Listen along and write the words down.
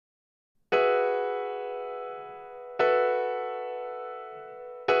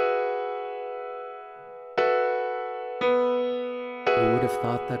would have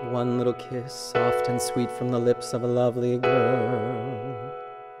thought that one little kiss, soft and sweet from the lips of a lovely girl,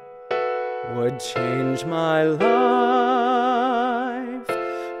 would change my life,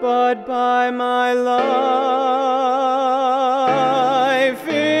 but by my life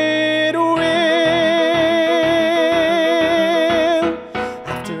it will.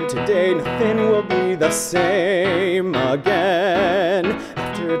 After today, nothing will be the same again.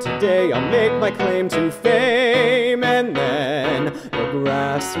 After today, I'll make my claim to fame, and then the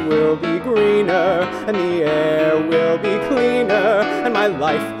grass will be greener, and the air will be cleaner, and my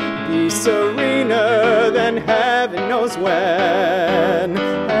life be serener than heaven knows when,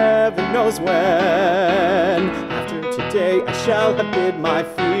 heaven knows when. After today I shall have bid my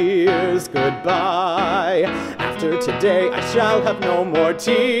fears goodbye. After today I shall have no more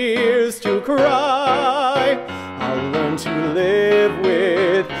tears to cry. I'll learn to live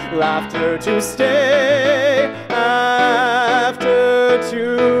with laughter to stay after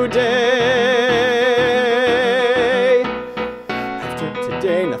today. After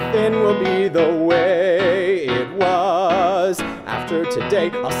today, nothing will be the way it was. After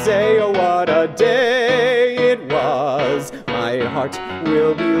today, I'll say, oh, what a day it was. My heart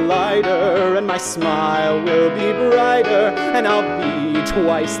will be lighter, and my smile will be brighter, and I'll be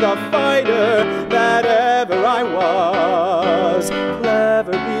twice the fighter that ever I was.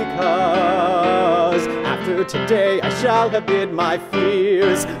 Clever because after today, I shall have bid my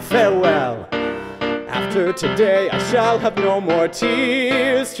fears farewell. After today I shall have no more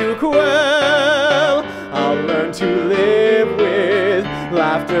tears to quell. I'll learn to live with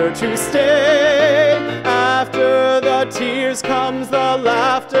laughter to stay. After the tears comes the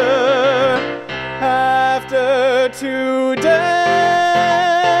laughter. After today.